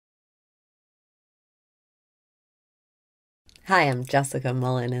Hi, I'm Jessica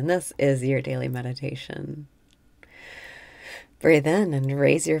Mullen, and this is your daily meditation. Breathe in and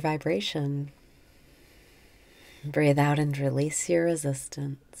raise your vibration. Breathe out and release your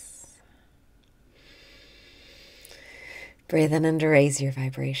resistance. Breathe in and raise your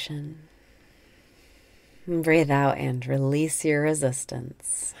vibration. Breathe out and release your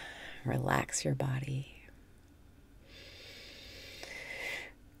resistance. Relax your body.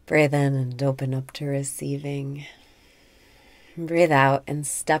 Breathe in and open up to receiving. Breathe out and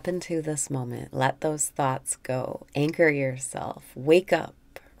step into this moment. Let those thoughts go. Anchor yourself. Wake up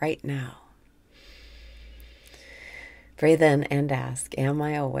right now. Breathe in and ask, am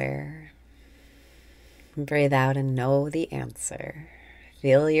I aware? Breathe out and know the answer.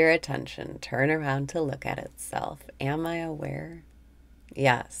 Feel your attention turn around to look at itself. Am I aware?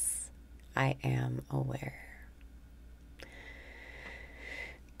 Yes, I am aware.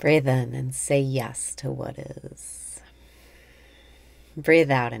 Breathe in and say yes to what is.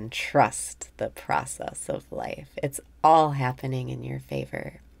 Breathe out and trust the process of life. It's all happening in your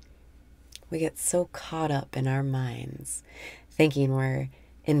favor. We get so caught up in our minds, thinking we're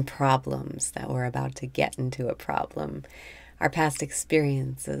in problems, that we're about to get into a problem. Our past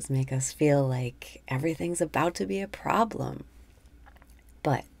experiences make us feel like everything's about to be a problem.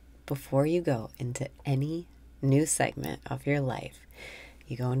 But before you go into any new segment of your life,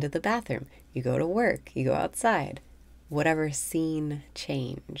 you go into the bathroom, you go to work, you go outside, whatever scene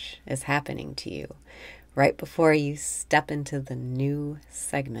change is happening to you, right before you step into the new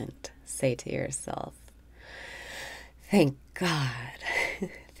segment, say to yourself, thank God,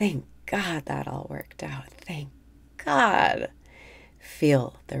 thank God that all worked out, thank God.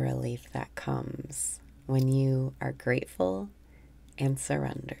 Feel the relief that comes when you are grateful and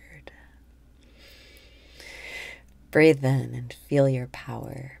surrendered. Breathe in and feel your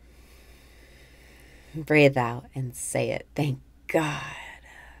power. Breathe out and say it. Thank God.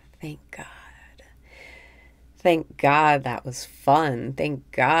 Thank God. Thank God that was fun.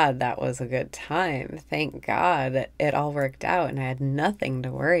 Thank God that was a good time. Thank God it all worked out and I had nothing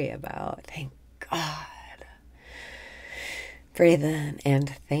to worry about. Thank God. Breathe in and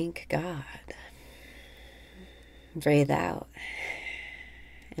thank God. Breathe out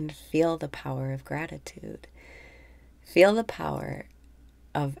and feel the power of gratitude. Feel the power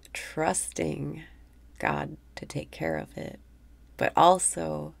of trusting God to take care of it, but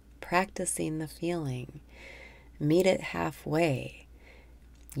also practicing the feeling. Meet it halfway.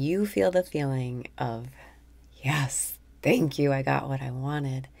 You feel the feeling of, yes, thank you, I got what I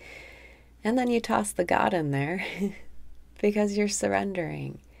wanted. And then you toss the God in there because you're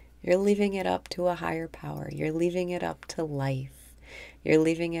surrendering. You're leaving it up to a higher power. You're leaving it up to life. You're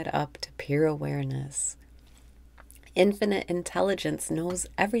leaving it up to pure awareness. Infinite intelligence knows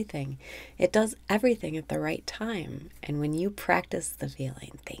everything. It does everything at the right time. And when you practice the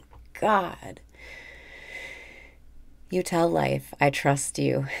feeling, thank God, you tell life, I trust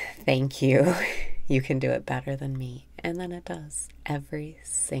you. Thank you. You can do it better than me. And then it does every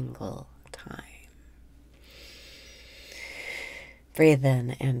single time. Breathe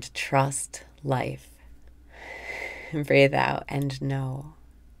in and trust life. Breathe out and know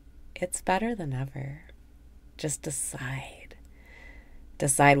it's better than ever. Just decide.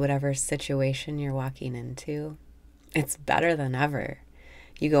 Decide whatever situation you're walking into. It's better than ever.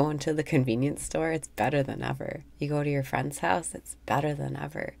 You go into the convenience store, it's better than ever. You go to your friend's house, it's better than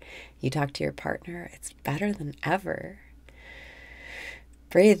ever. You talk to your partner, it's better than ever.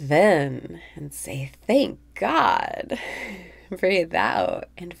 Breathe in and say, thank God. Breathe out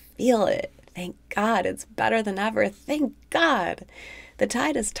and feel it. Thank God, it's better than ever. Thank God, the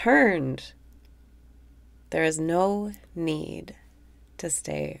tide has turned. There is no need to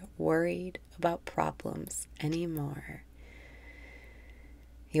stay worried about problems anymore.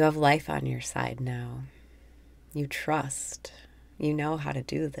 You have life on your side now. You trust. You know how to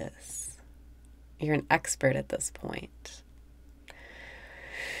do this. You're an expert at this point.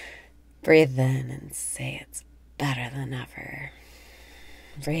 Breathe in and say it's better than ever.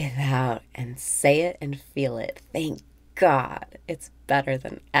 Breathe out and say it and feel it. Thank God, it's better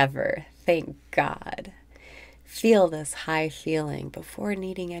than ever. Thank God. Feel this high feeling before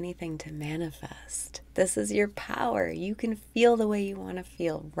needing anything to manifest. This is your power. You can feel the way you want to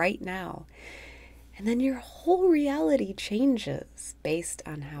feel right now. And then your whole reality changes based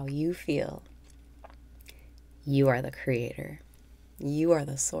on how you feel. You are the creator. You are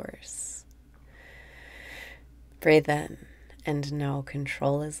the source. Breathe in and know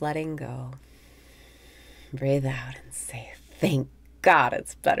control is letting go. Breathe out and say, thank God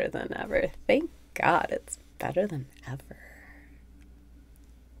it's better than ever. Thank God it's better than ever.